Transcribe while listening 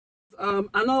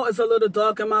I know it's a little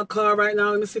dark in my car right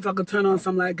now. Let me see if I can turn on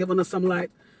some light, giving us some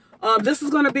light. This is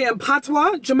going to be in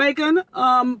patois, Jamaican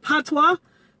patois,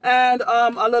 and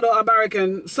a little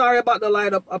American. Sorry about the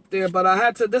light up there, but I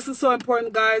had to. This is so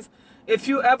important, guys. If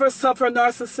you ever suffer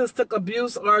narcissistic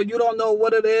abuse or you don't know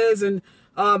what it is, and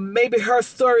maybe her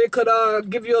story could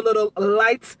give you a little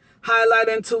light highlight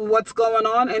into what's going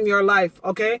on in your life,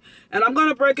 okay? And I'm going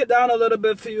to break it down a little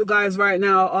bit for you guys right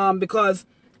now because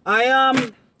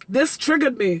this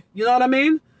triggered me, you know what I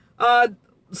mean?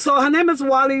 So her name is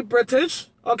Wally British,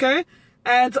 okay?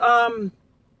 And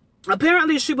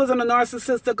apparently she was in a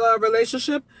narcissistic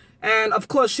relationship, and of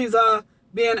course she's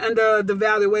being in the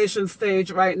devaluation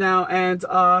stage right now. And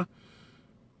wow,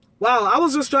 I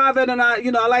was just driving, and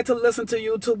I like to listen to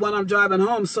YouTube when I'm driving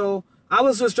home, so I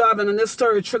was just driving and this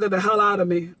story triggered the hell out of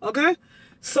me, okay?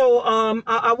 So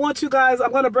I want you guys,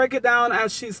 I'm going to break it down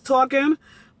as she's talking,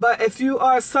 but if you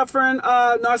are suffering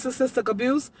narcissistic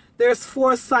abuse, there's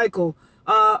 4 cycles.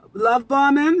 Love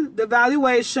bombing,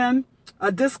 devaluation,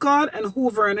 discard, and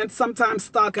hoovering, and sometimes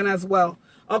stalking as well.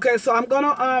 Okay, so I'm going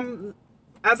to,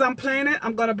 as I'm playing it,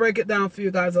 I'm going to break it down for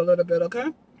you guys a little bit,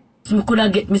 okay? I could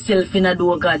have get myself in a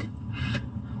door, God.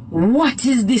 What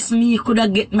is this me could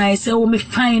have get myself? Oh, me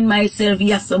find myself,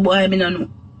 yes, so boy, me no know.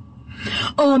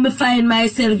 Oh, me find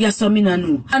myself, yes, so me no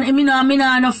know. And me no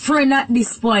no friend at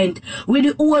this point. With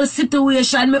the whole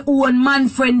situation, my own man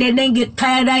friend, they then get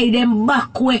tired of them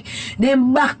back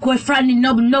way friendly,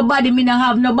 nobody, me no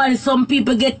have nobody. Some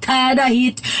people get tired of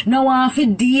it, no want to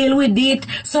deal with it,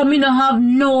 so me no have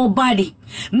nobody.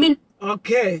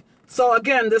 Okay, so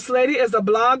again, this lady is a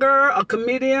blogger, a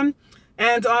comedian,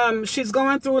 and she's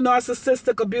going through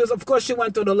narcissistic abuse. Of course, she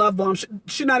went through the love bomb.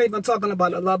 She's not even talking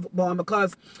about a love bomb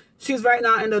because she's right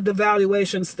now in the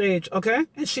devaluation stage, okay?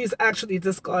 And she's actually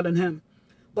discarding him.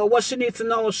 But what she needs to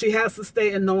know is she has to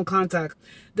stay in no contact.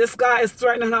 This guy is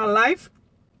threatening her life,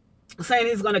 saying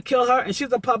he's going to kill her, and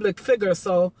she's a public figure,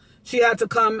 so she had to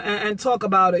come and talk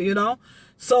about it, you know?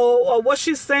 So what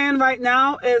she's saying right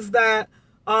now is that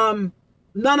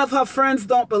none of her friends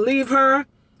don't believe her.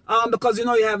 Because you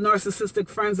know you have narcissistic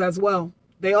friends as well.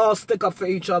 They all stick up for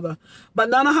each other. But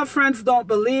none of her friends don't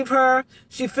believe her.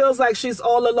 She feels like she's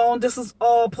all alone. This is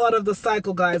all part of the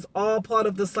cycle, guys. All part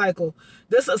of the cycle.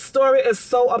 This story is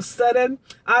so upsetting.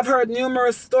 I've heard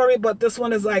numerous stories, but this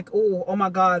one is like, oh my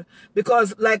God.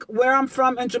 Because like where I'm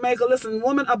from in Jamaica, listen,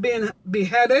 women are being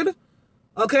beheaded,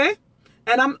 okay?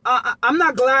 And I'm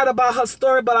not glad about her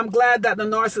story, but I'm glad that the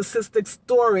narcissistic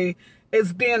story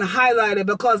is being highlighted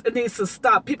because it needs to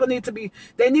stop. People need to be,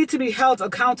 they need to be held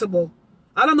accountable.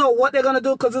 I don't know what they're going to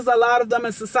do because there's a lot of them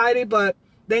in society, but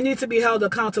they need to be held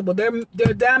accountable.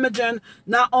 They're damaging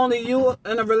not only you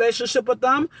in a relationship with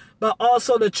them, but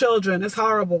also the children. It's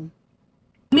horrible.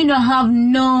 Me no have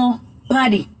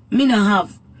nobody. Me no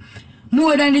have.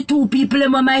 More than the 2 people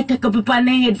them might take up upon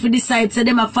their head for decide so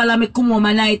them a follow me come home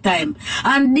at night time.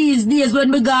 And these days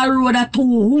when me go road a 2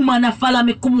 woman a follow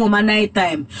me come home at night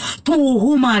time. 2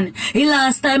 woman. The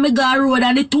last time me go road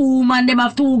and the 2 woman them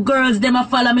have 2 girls them a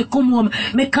follow me come home.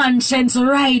 Me conscience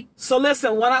right. So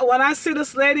listen, when I see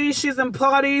this lady, she's in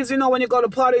parties, you know, when you go to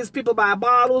parties, people buy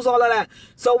bottles, all of that.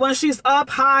 So when she's up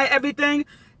high, everything,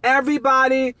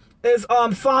 everybody is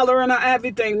following her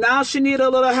everything. Now she need a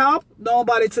little help.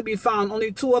 Nobody to be found.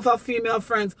 Only 2 of her female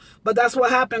friends. But that's what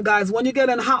happened, guys. When you get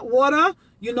in hot water,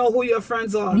 you know who your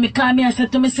friends are. Me come here and say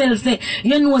to myself, say,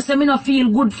 you know, say me no feel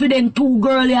good for them 2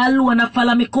 girls alone a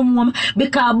follow me come home.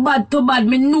 Because bad to bad,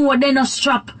 me know they no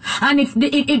strap. And if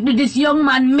this young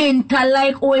man mental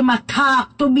like how him a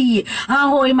talk to be, and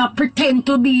how him a pretend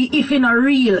to be, if he not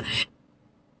real.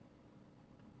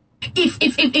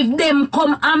 If them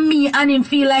come on me and him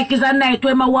feel like it's a night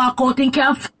when I walk out and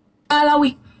can't fall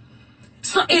away.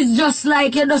 So it's just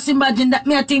like, you just imagine that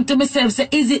me I think to myself, say,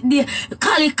 is it the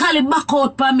Cali back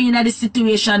out for me in the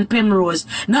situation, Penrose?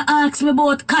 Now ask me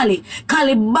about Cali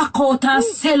back out and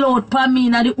sell out for me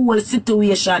in the whole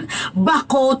situation.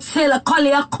 Back out, sell, Cali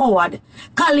a coward.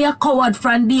 Cali a coward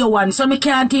from day one, so me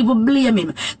can't even blame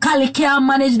him. Cali can't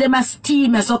manage them as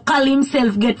team, so Cali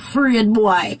himself get freed,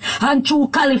 boy. And through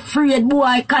Cali freed,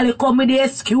 boy, Cali come with the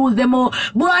excuse them all.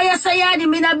 Boy, you say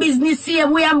you're in a business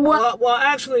same way, and boy. Well,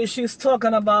 actually, she's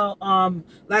talking about,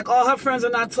 like all her friends are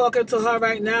not talking to her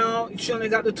right now. She only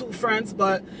got the 2 friends,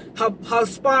 but her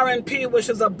sparring P, which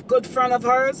is a good friend of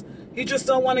hers, he just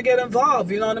don't want to get involved.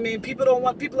 You know what I mean? People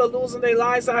are losing their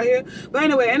lives out here. But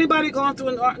anyway, anybody going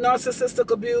through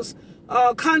narcissistic abuse,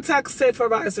 contact Safe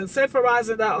Horizon,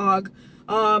 safehorizon.org.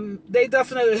 They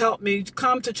definitely help me.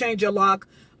 Come to change your lock.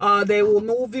 They will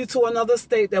move you to another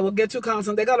state. They will get you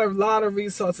counseling. They got a lot of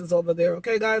resources over there.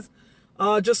 Okay, guys?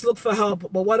 just look for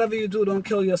help. But whatever you do, don't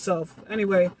kill yourself.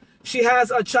 Anyway, she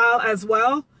has a child as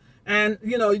well. And,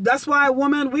 you know, that's why,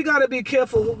 women, we got to be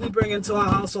careful who we bring into our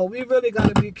household. We really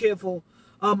got to be careful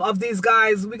of these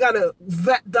guys. We got to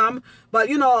vet them. But,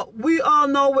 you know, we all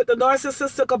know with the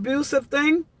narcissistic abusive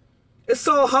thing, it's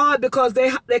so hard because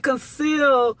they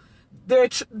conceal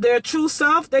their true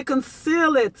self. They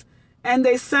conceal it. And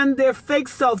they send their fake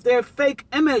self, their fake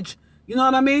image. You know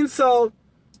what I mean? So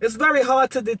it's very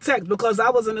hard to detect because I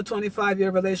was in a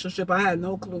 25-year relationship. I had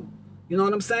no clue. You know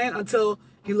what I'm saying? Until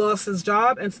he lost his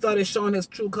job and started showing his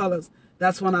true colors.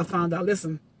 That's when I found out.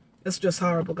 Listen, it's just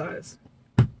horrible, guys.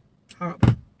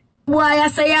 Horrible. Why I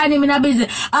say I'm in a busy.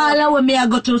 All of me I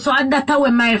go to. So that's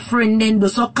what my friend then do.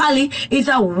 So Kali is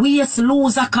a waste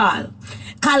loser call.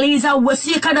 Kali is a waste.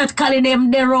 You cannot Kali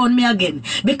them there around me again.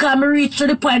 Because I reach to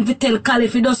the point to tell Kali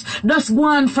if you just go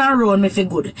on for around me for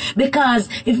good. Because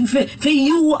if for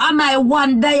you and my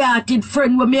one die-hearted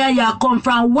friend where me and you come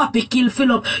from Wappy kill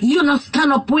fill up, you not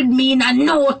stand up with me in a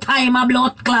no time a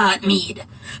blood clot need.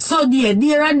 So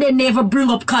there and they never bring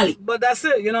up Kali. But that's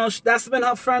it. You know, that's been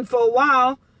her friend for a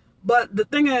while. But the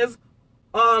thing is,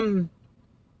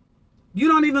 you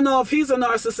don't even know if he's a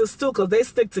narcissist too, because they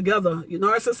stick together. You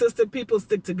narcissistic people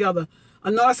stick together. A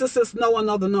narcissist know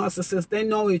another narcissist. They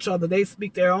know each other. They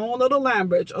speak their own little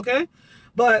language, okay?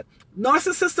 But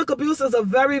narcissistic abuse is a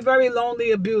very, very lonely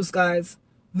abuse, guys.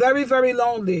 Very, very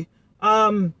lonely.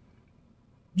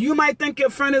 You might think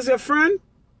your friend is your friend,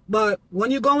 but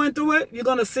when you're going through it, you're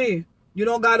going to see. You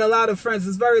don't got a lot of friends.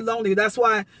 It's very lonely. That's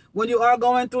why when you are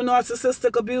going through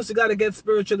narcissistic abuse, you got to get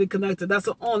spiritually connected. That's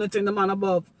the only thing the man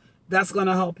above that's going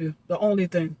to help you. The only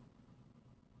thing.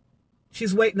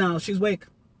 She's awake now. She's awake.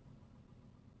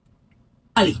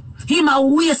 Kali, him a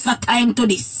waste of time to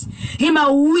this. Him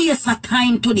a waste of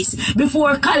time to this.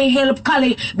 Before Kali help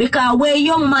Kali, because where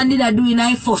young man did I do in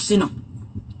I fuss, you know.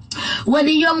 When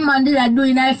the young man did that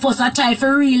doing I first, I try to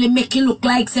really make it look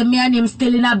like say me and him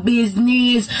still in a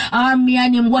business or me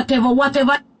and him whatever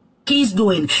he's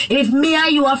doing. If me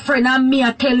and you are friend and me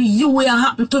I tell you what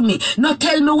happened to me, not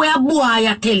tell me where boy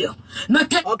I tell you. Not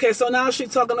tell. Okay, so now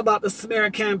she's talking about the smear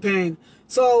campaign.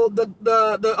 So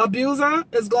the abuser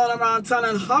is going around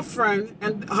telling her friend,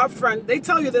 and her friend, they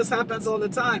tell you this happens all the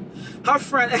time. Her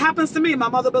friend, it happens to me. My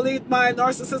mother believed my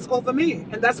narcissist over me,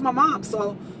 and that's my mom.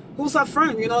 So who's her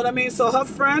friend? You know what I mean? So her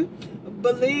friend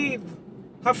believed,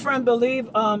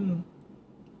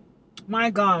 my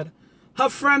God, her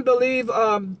friend believed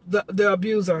the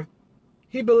abuser.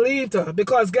 He believed her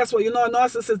because guess what? You know, a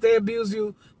narcissist, they abuse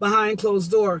you behind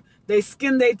closed door. They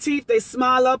skin their teeth, they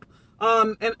smile up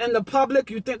in the public.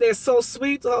 You think they're so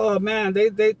sweet. Oh man, they're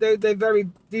very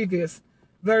devious,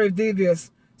 very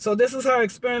devious. So this is her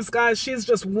experience, guys. She's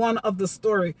just one of the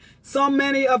story. So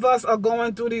many of us are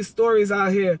going through these stories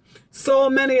out here. So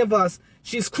many of us.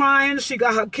 She's crying. She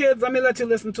got her kids. Let me let you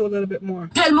listen to a little bit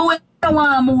more. Tell me where I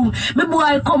want to move. My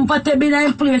boy comfortable in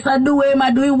a place. I do him.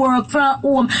 I do work from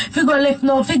home. Figure left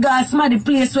now. Figure smart the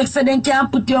place where so then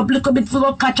can put you up a little bit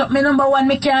for catch up. Me number one,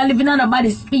 me can't live in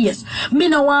anybody's space. Me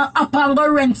no want up and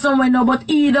go rent somewhere now. But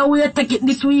either way, take it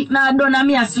this week now. Done and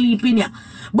me asleep in here.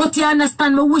 But you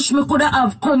understand, me wish me could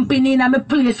have company in a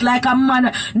place like a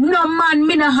man. No man,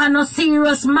 me no have no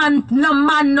serious man. No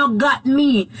man no got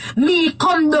me. Me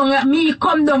come down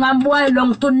and boil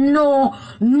down to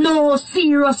no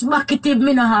serious bucketive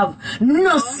me no have.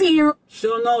 No serious. She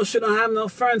don't have no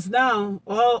friends now.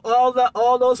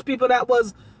 All those people that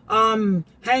was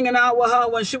hanging out with her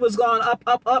when she was going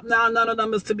up now, none of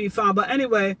them is to be found. But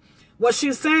anyway, what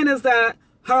she's saying is that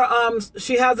her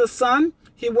she has a son.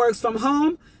 He works from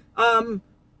home.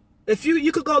 If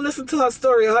you could go listen to her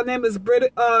story. Her name is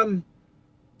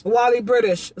Wally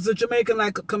British. It's a Jamaican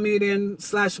like a comedian /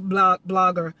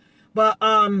 blogger. But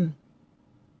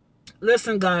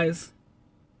listen, guys,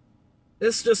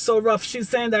 it's just so rough. She's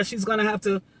saying that she's gonna have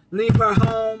to leave her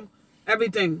home,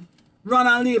 everything, run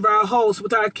and leave her house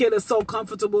with her kid. Is so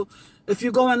comfortable. If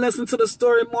you go and listen to the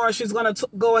story more, she's gonna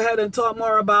go ahead and talk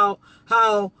more about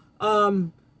how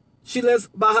she lives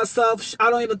by herself.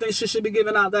 I don't even think she should be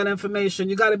giving out that information.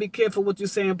 You got to be careful what you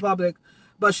say in public.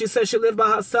 But she said she lived by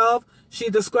herself.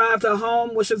 She described her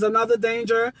home, which is another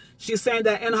danger. She's saying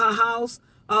that in her house,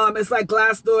 it's like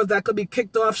glass doors that could be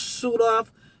kicked off, shoot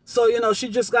off. So, you know, she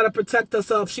just got to protect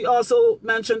herself. She also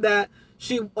mentioned that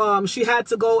she had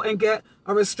to go and get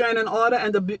a restraining order,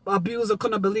 and the abuser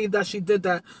couldn't believe that she did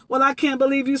that. Well, I can't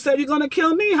believe you said you're going to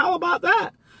kill me. How about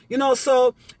that? You know,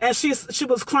 so, and she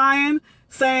was crying,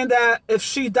 saying that if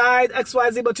she died,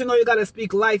 XYZ, but you know, you got to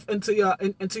speak life into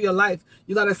your life.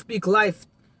 You got to speak life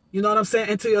You know what I'm saying?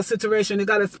 Into your situation. You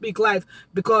got to speak life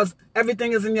because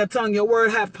everything is in your tongue. Your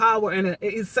word have power in it.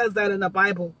 It says that in the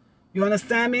Bible. You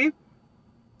understand me?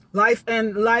 Life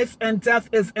and death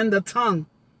is in the tongue.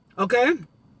 Okay?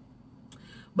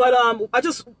 But I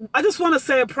just want to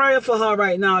say a prayer for her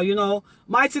right now, you know.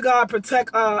 Mighty God,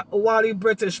 protect Wally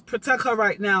British. Protect her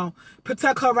right now.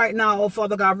 Protect her right now, oh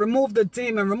Father God. Remove the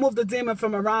demon. Remove the demon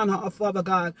from around her, oh Father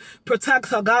God. Protect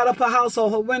her. God up her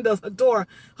household, her windows, her door,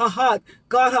 her heart.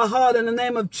 God her heart in the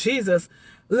name of Jesus.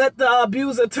 Let the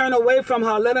abuser turn away from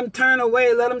her. Let him turn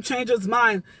away. Let him change his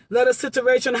mind. Let a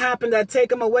situation happen that take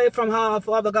him away from her,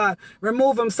 Father God.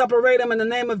 Remove him. Separate him in the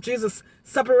name of Jesus.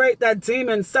 Separate that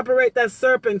demon. Separate that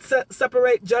serpent.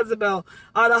 Separate Jezebel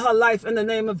out of her life in the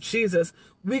name of Jesus.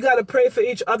 We got to pray for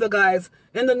each other, guys.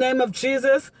 In the name of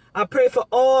Jesus, I pray for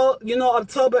all. You know,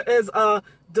 October is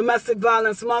Domestic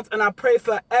Violence Month, and I pray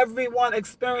for everyone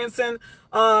experiencing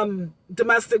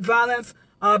domestic violence,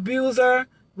 abuser.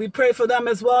 We pray for them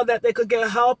as well, that they could get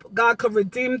help. God could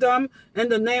redeem them in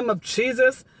the name of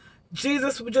Jesus.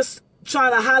 Jesus, we're just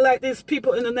trying to highlight these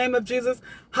people in the name of Jesus.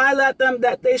 Highlight them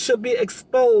that they should be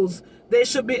exposed. They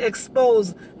should be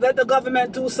exposed. Let the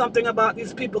government do something about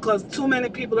these people because too many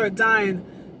people are dying.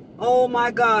 Oh my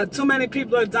God, too many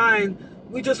people are dying.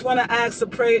 We just want to ask to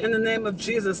pray in the name of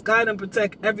Jesus. Guide and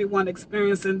protect everyone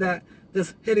experiencing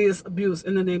this hideous abuse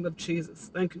in the name of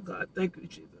Jesus. Thank you, God. Thank you,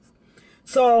 Jesus.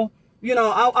 So, you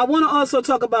know, I want to also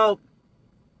talk about,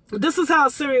 this is how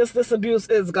serious this abuse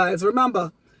is, guys.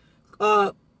 Remember,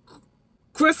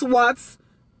 Chris Watts,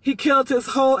 he killed his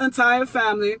whole entire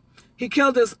family. He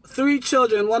killed his 3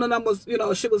 children. One of them was, you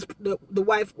know, the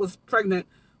wife was pregnant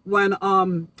when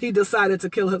he decided to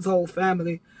kill his whole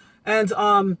family. And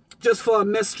just for a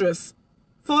mistress,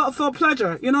 for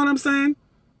pleasure. You know what I'm saying?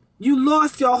 You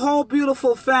lost your whole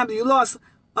beautiful family. You lost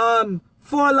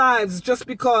 4 lives just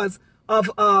because of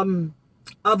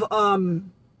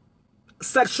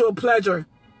sexual pleasure.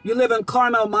 You live in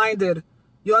carnal minded.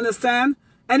 You understand?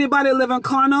 Anybody live in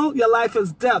carnal, your life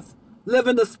is death. Live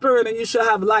in the spirit and you shall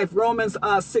have life. Romans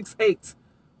 6:8.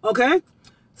 Okay?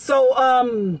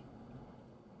 So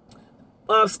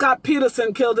Scott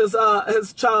Peterson killed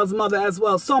his child's mother as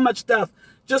well. So much death.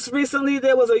 Just recently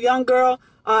there was a young girl,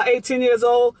 18 years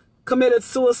old, committed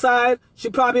suicide. She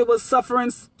probably was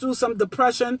suffering through some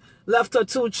depression, left her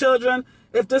 2 children.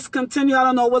 If this continues, I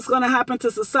don't know what's going to happen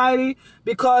to society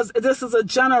because this is a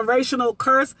generational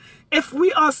curse. If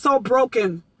we are so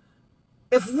broken,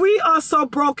 what's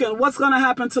going to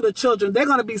happen to the children? They're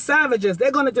going to be savages.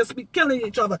 They're going to just be killing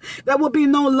each other. There will be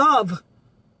no love.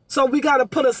 So we got to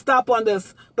put a stop on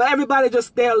this. But everybody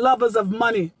they're lovers of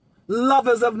money.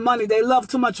 Lovers of money. They love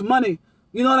too much money.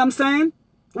 You know what I'm saying?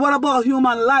 What about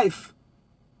human life?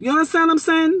 You understand what I'm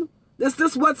saying? Is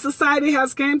this what society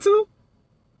has came to?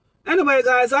 Anyway,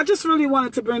 guys, I just really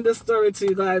wanted to bring this story to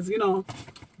you guys. You know,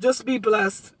 just be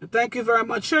blessed. Thank you very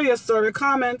much. Share your story.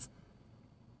 Comment.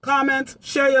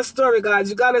 Share your story, guys.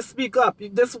 You got to speak up. We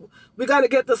got to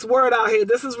get this word out here.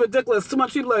 This is ridiculous. Too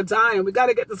much people are dying. We got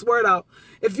to get this word out.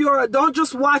 If don't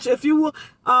just watch. If you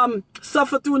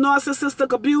suffer through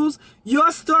narcissistic abuse,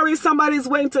 your story, somebody's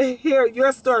waiting to hear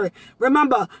your story.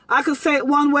 Remember, I could say it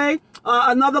one way.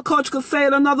 Another coach could say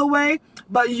it another way.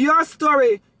 But your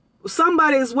story,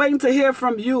 somebody is waiting to hear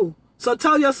from you. So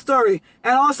tell your story.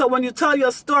 And also when you tell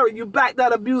your story, you back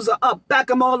that abuser up.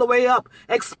 Back him all the way up.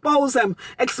 Expose him.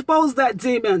 Expose that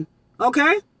demon.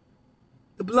 Okay?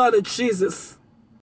 The blood of Jesus.